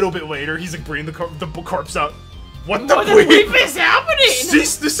a little bit later. He's like bringing the corpse out. What the What the bleep? bleep is happening?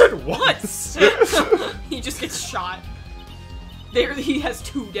 Cease this at once. He just gets shot. There, he has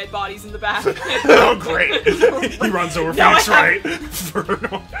 2 dead bodies in the back. Oh, great. He runs over Now Phoenix I Wright for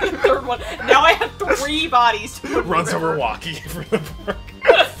no. Third one. Now I have 3 bodies. To Runs over remember. Walkie for the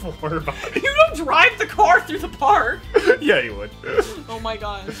park. 4 bodies. You don't drive the car through the park. Yeah, you would. Oh my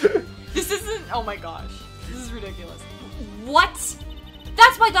gosh. This isn't. Oh my gosh. This is ridiculous. What?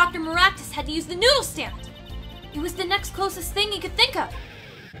 That's why Dr. Maractus had to use the noodle stand. It was the next closest thing he could think of.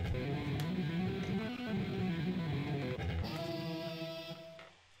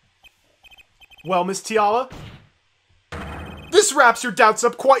 Well, Miss Tiala, this wraps your doubts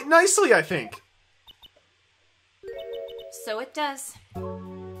up quite nicely, I think. So it does.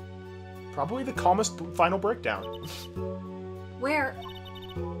 Probably the calmest final breakdown. Where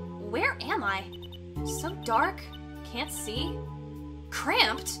am I? So dark, can't see.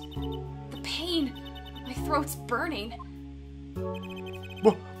 Cramped. The pain. My throat's burning.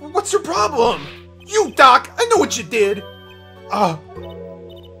 What's your problem? You, Doc, I know what you did.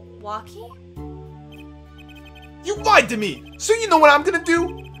 Walkie? You lied to me. So you know what I'm gonna do?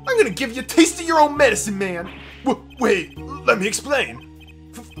 I'm gonna give you a taste of your own medicine, man. Wait, let me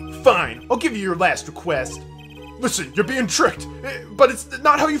explain. Fine, I'll give you your last request. Listen, you're being tricked, but it's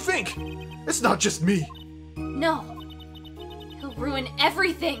not how you think. It's not just me. No. He'll ruin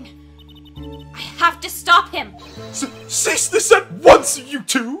everything. I have to stop him! Cease this at once, you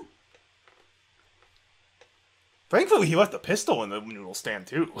two! Thankfully, he left the pistol in the noodle stand,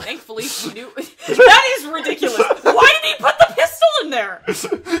 too. Thankfully, he knew. That is ridiculous. Why did he put the pistol in there?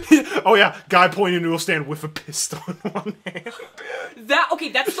 Oh yeah, guy pointing a noodle stand with a pistol in one hand. Okay,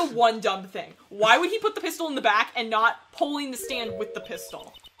 that's the one dumb thing. Why would he put the pistol in the back and not pulling the stand with the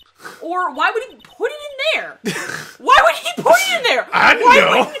pistol? Or why would he put it in there? Why would he put it in there? I don't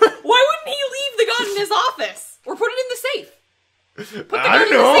know. Why wouldn't he leave the gun in his office? Or put it in the safe? Put the I gun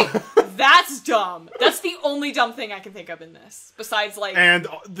don't know. in the safe. That's dumb. That's the only dumb thing I can think of in this. Besides, like... And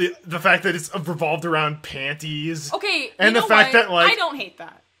the fact that it's revolved around panties. Okay, and you the know fact what? that, like... I don't hate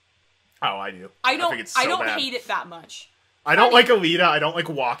that. Oh, I do. I don't think it's so bad. hate it that much. I don't like Alita. I don't like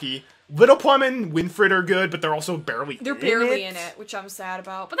Walkie. Little Plum and Winfred are good, but they're also barely They're barely in it, which I'm sad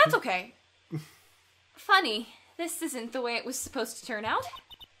about. But that's okay. Funny, this isn't the way it was supposed to turn out.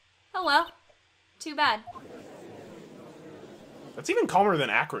 Oh well. Too bad. That's even calmer than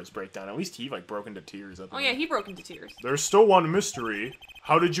Acra's breakdown. At least he, like, broke into tears at the Oh yeah, he broke into tears. There's still one mystery.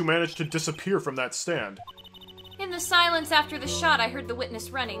 How did you manage to disappear from that stand? In the silence after the shot, I heard the witness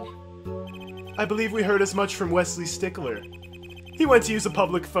running. I believe we heard as much from Wesley Stickler. He went to use a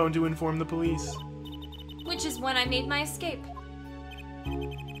public phone to inform the police. Which is when I made my escape.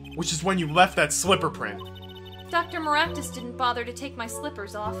 Which is when you left that slipper print. Dr. Maractus didn't bother to take my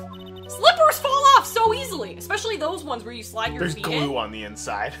slippers off. Slippers fall off so easily, especially those ones where you slide your There's feet glue in. on the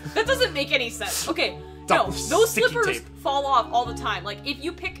inside. That doesn't make any sense. Okay, Dumb no, those sticky slippers tape. fall off all the time. Like if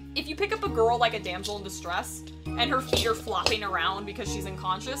you pick up a girl like a damsel in distress and her feet are flopping around because she's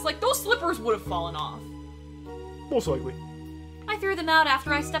unconscious, like those slippers would have fallen off. Most likely. I threw them out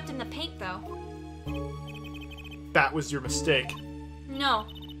after I stepped in the paint, though. That was your mistake. No.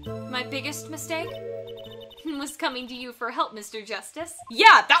 My biggest mistake was coming to you for help, Mr. Justice.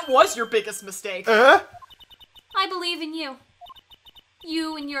 Yeah, that was your biggest mistake. Eh? I believe in you.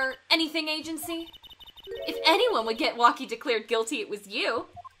 You and your anything agency. If anyone would get Walkie declared guilty, it was you.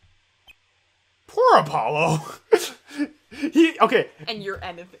 Poor Apollo. Okay, And your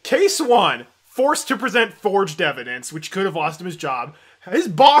anything. case 1. Forced to present forged evidence, which could have lost him his job. His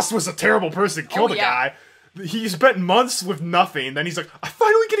boss was a terrible person, killed Oh, the yeah. guy. He spent months with nothing. Then he's like, I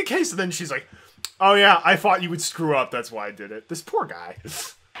finally get a case. And then she's like, oh yeah, I thought you would screw up. That's why I did it. This poor guy.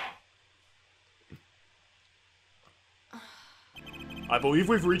 I believe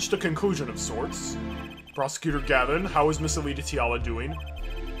we've reached a conclusion of sorts. Prosecutor Gavin, how is Miss Alita Tiala doing?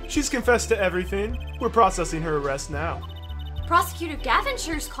 She's confessed to everything. We're processing her arrest now. Prosecutor Gavin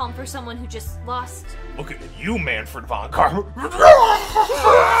sure's calm for someone who just lost. Look at you, Manfred von Karma.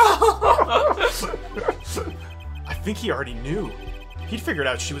 I think he already knew. He'd figured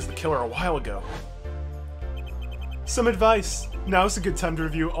out she was the killer a while ago. Some advice. Now's a good time to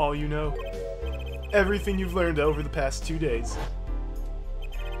review all you know. Everything you've learned over the past 2 days.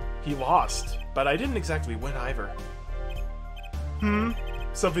 He lost, but I didn't exactly win either.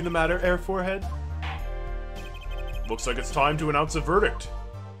 Something the matter, Air Forehead? Looks like it's time to announce a verdict.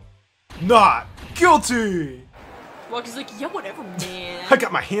 Not guilty! Well, he's like, yeah, whatever, man. I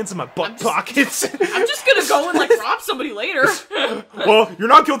got my hands in my butt pockets. I'm just gonna go and like rob somebody later. Well, you're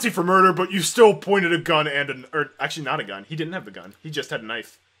not guilty for murder, but you still pointed a gun and or actually not a gun. He didn't have the gun. He just had a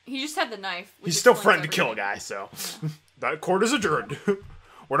knife. He just had the knife. which He's still explains threatened to kill a everything. guy, so that court is adjourned.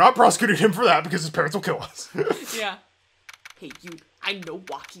 We're not prosecuting him for that because his parents will kill us. Yeah. Hey, you. I know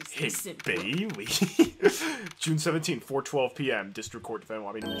Walkie's Hey, innocent. Bailey. June 17, 4:12 p.m. District Court, Defendant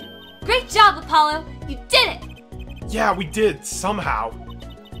Lobby Number 2. Great job, Apollo! You did it! Yeah, we did somehow.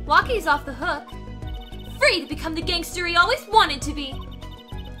 Walkie's off the hook. Free to become the gangster he always wanted to be.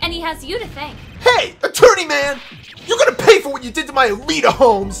 And he has you to thank. Hey, attorney man! You're gonna pay for what you did to my Alita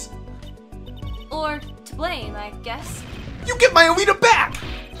Holmes! Or to blame, I guess. You get my Alita back!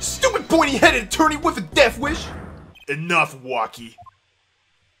 Stupid pointy-headed attorney with a death wish! Enough, Walkie.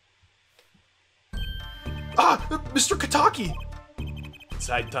 Mr. Kataki! It's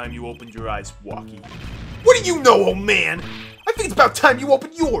high time you opened your eyes, Walkie. What do you know, old man? I think it's about time you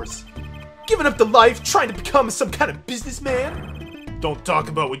opened yours. Giving up the life, trying to become some kind of businessman? Don't talk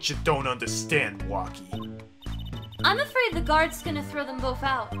about what you don't understand, Walkie. I'm afraid the guard's gonna throw them both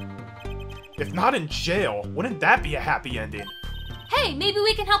out. If not in jail, wouldn't that be a happy ending? Hey, maybe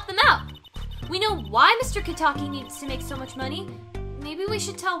we can help them out. We know why Mr. Kataki needs to make so much money. Maybe we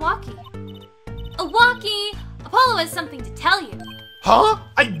should tell Walkie. Walkie! Apollo has something to tell you. Huh?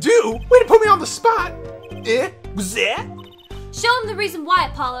 I do? Way to put me on the spot! Was that? Show him the reason why,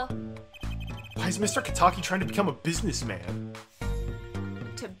 Apollo. Why is Mr. Kataki trying to become a businessman?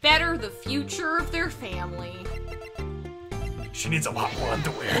 To better the future of their family. She needs a lot more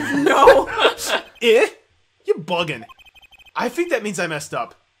underwear. No. Eh? You're bugging. I think that means I messed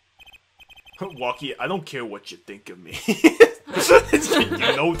up. Walkie, I don't care what you think of me.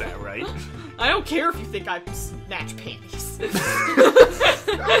 You know that, right? I don't care if you think I snatch panties.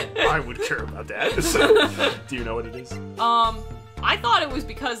 I would care about that. Do you know what it is? I thought it was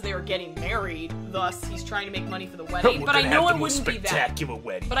because they were getting married, thus he's trying to make money for the wedding, We're but I gonna know have it the most wouldn't be that. spectacular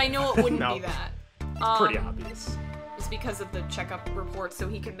wedding. But I know it wouldn't No. be that. Pretty obvious. It's because of the checkup report, so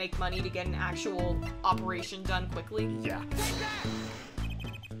he can make money to get an actual operation done quickly. Yeah.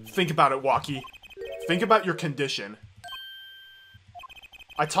 Think about it, Walkie. Think about your condition.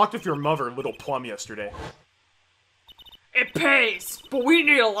 I talked with your mother, Little Plum, yesterday. It pays, but we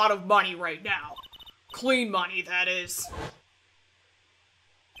need a lot of money right now. Clean money, that is.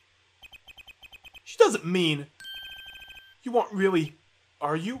 She doesn't mean... You aren't really...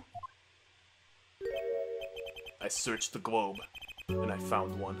 Are you? I searched the globe, and I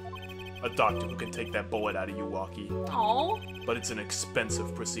found one. A doctor who can take that bullet out of you, Walkie. Oh, But it's an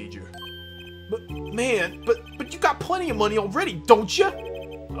expensive procedure. But, man, but you got plenty of money already, don't you?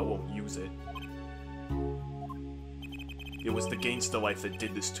 I won't use it. It was the gangster life that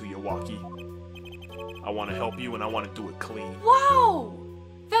did this to you, Walkie. I want to help you, and I want to do it clean. Wow!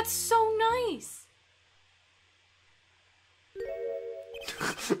 That's so nice!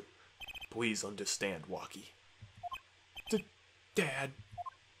 Please understand, Walkie. Dad.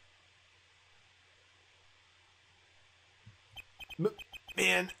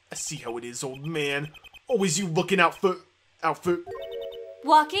 Man, I see how it is, old man. Always you looking out for...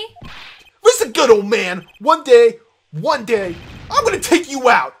 Walkie? Listen, good old man. One day, I'm gonna take you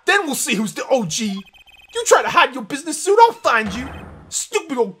out. Then we'll see who's the OG. You try to hide your business suit, I'll find you.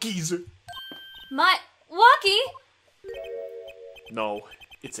 Stupid old geezer. Walkie? No,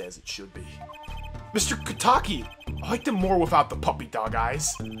 it's as it should be. Mr. Kataki, I like them more without the puppy dog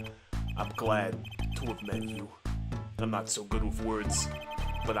eyes. I'm glad to have met you. I'm not so good with words,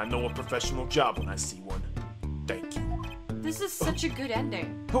 but I know a professional job when I see one. Thank you. This is such a good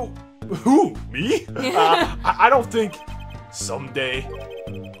ending. Who? Me? I don't think... Someday,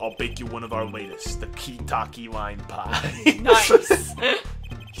 I'll bake you one of our latest, the Kitaki line pie. nice.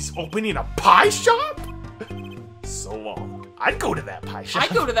 He's opening a pie shop? So long. I'd go to that pie shop. I'd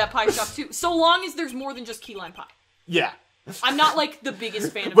go to that pie shop too, so long as there's more than just key lime pie. Yeah. I'm not like the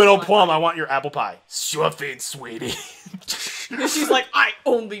biggest fan of Little key lime Plum, pie. I want your apple pie. Sure thing, sweetie. She's like, I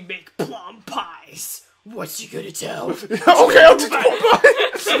only make plum pies. What's you gonna tell? Okay, I'll just go by.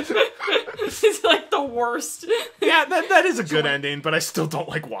 It's like the worst. Yeah, that is a good ending, but I still don't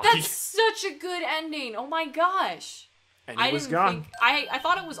like Walkie. That's such a good ending. Oh my gosh. And he I was didn't gone. think I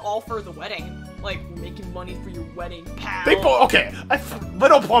thought it was all for the wedding, like making money for your wedding, pal. They both okay.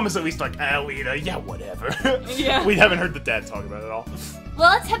 Little Plum is at least like, Lita, yeah, whatever. Yeah. We haven't heard the dad talk about it at all. Well,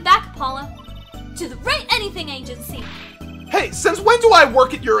 let's head back, Paula. To the Right Anything Agency. Hey, since when do I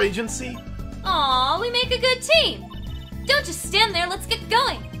work at your agency? Aw, we make a good team. Don't just stand there, let's get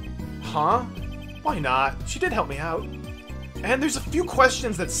going. Huh? Why not? She did help me out. And there's a few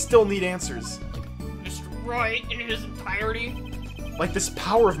questions that still need answers. Mr. Right in his entirety. Like this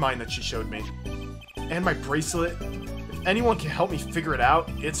power of mine that she showed me. And my bracelet. If anyone can help me figure it out,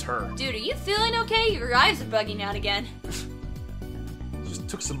 it's her. Dude, are you feeling okay? Your eyes are bugging out again. Just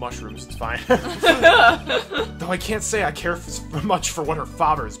took some mushrooms, it's fine. Though I can't say I care much for what her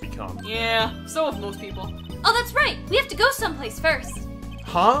father has become. Yeah, so have most people. Oh, that's right. We have to go someplace first.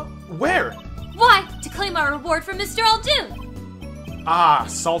 Huh? Where? Why? To claim our reward from Mr. Aldoon. Ah,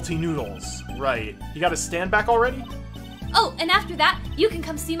 salty noodles. Right. You got a stand back already? Oh, and after that, you can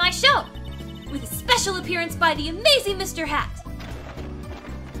come see my show. With a special appearance by the amazing Mr. Hat.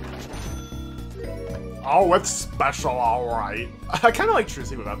 Oh, it's special, alright. I kinda like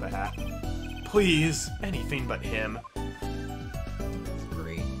Trizzy without the hat. Please, anything but him.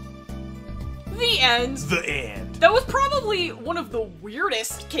 Great. The end. The end. That was probably one of the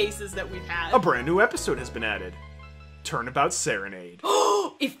weirdest cases that we've had. A brand new episode has been added. Turnabout Serenade.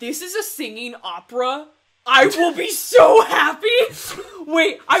 If this is a singing opera, I will be so happy.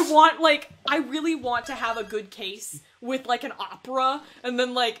 Wait, I really want to have a good case with like an opera, and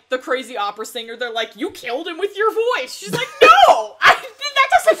then like the crazy opera singer, they're like, you killed him with your voice. She's like, no, that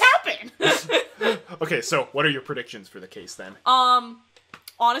doesn't happen. Okay, so what are your predictions for the case then?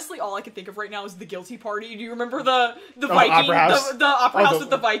 Honestly, all I can think of right now is The Guilty Party. Do you remember the Viking, Opera House? the opera Oh, house the- with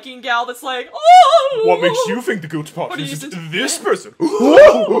the Viking gal that's like, oh! What makes you think the Guilty What Party do you is think? this person?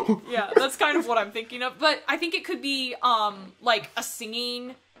 Yeah, that's kind of what I'm thinking of. But I think it could be like a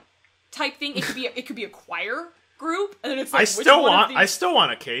singing type thing. It could be a choir group, and then it's like, I still which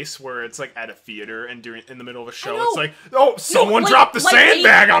want a case where it's like at a theater and in the middle of a show, know. it's like, oh, someone like- dropped the like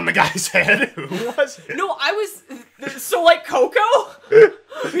sandbag on the guy's head. Who was it? No, I was so like Coco.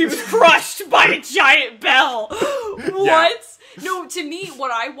 He was crushed by a giant bell. What? No, to me,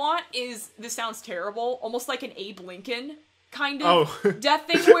 what I want is, this sounds terrible, almost like an Abe Lincoln kind of death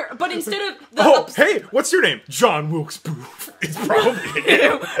thing, but instead of the Hey, what's your name? John Wilkes Booth. It's probably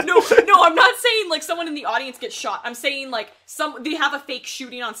him. no, I'm not saying like someone in the audience gets shot. I'm saying like they have a fake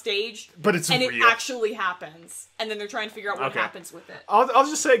shooting on stage, But it's and real. it actually happens, and then they're trying to figure out what Okay. happens with it. I'll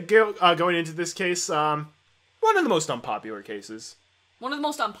just say, going into this case, one of the most unpopular cases. One of the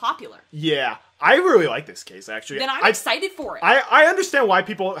most unpopular. Yeah, I really like this case, actually. Then I'm excited for it. I understand why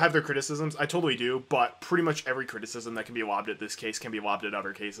people have their criticisms. I totally do, but pretty much every criticism that can be lobbed at this case can be lobbed at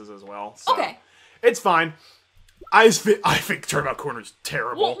other cases as well. So Okay. it's fine. I think Turnabout Corner's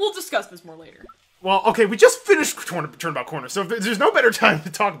terrible. We'll discuss this more later. Well, okay, we just finished Turnabout Corner, so there's no better time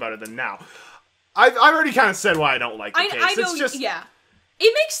to talk about it than now. I've already kind of said why I don't like the case. I know, It's just, yeah.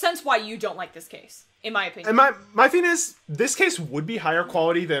 It makes sense why you don't like this case, in my opinion. And my thing is, this case would be higher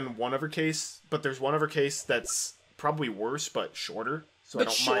quality than one other case, but there's one other case that's probably worse but shorter. So But I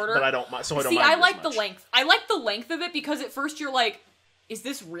don't shorter? mind. But I don't mind. So I don't See, mind I it as like the much. length. I like the length of it because at first you're like, is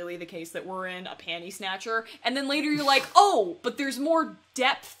this really the case that we're in, a panty snatcher? And then later you're like, oh, but there's more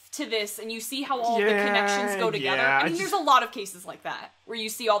depth to this, and you see how all the connections go together. yeah, I mean, there's a lot of cases like that, where you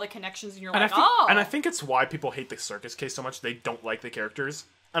see all the connections and you're And like, I think it's why people hate the circus case so much. They don't like the characters,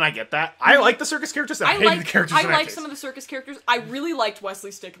 and I get that. I like the circus characters. And I hate the characters. I in that like case. some of the circus characters. I really liked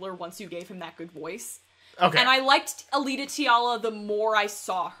Wesley Stickler once you gave him that good voice. Okay. And I liked Alita Tiala the more I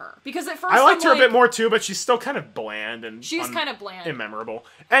saw her. Because at first I liked I'm her a like, bit more too, but she's still kind of bland and She's kind of bland. immemorable.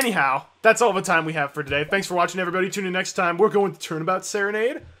 Anyhow, that's all the time we have for today. Thanks for watching, everybody. Tune in next time. We're going to Turnabout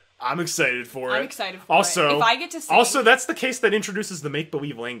Serenade. I'm excited for it. I'm excited for also, it. If I get to sing... Also, that's the case that introduces the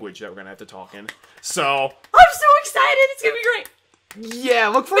make-believe language that we're going to have to talk in. So... I'm so excited! It's gonna be great! Yeah,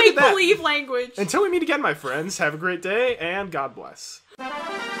 look forward to that. Make-believe language! Until we meet again, my friends, have a great day, and God bless.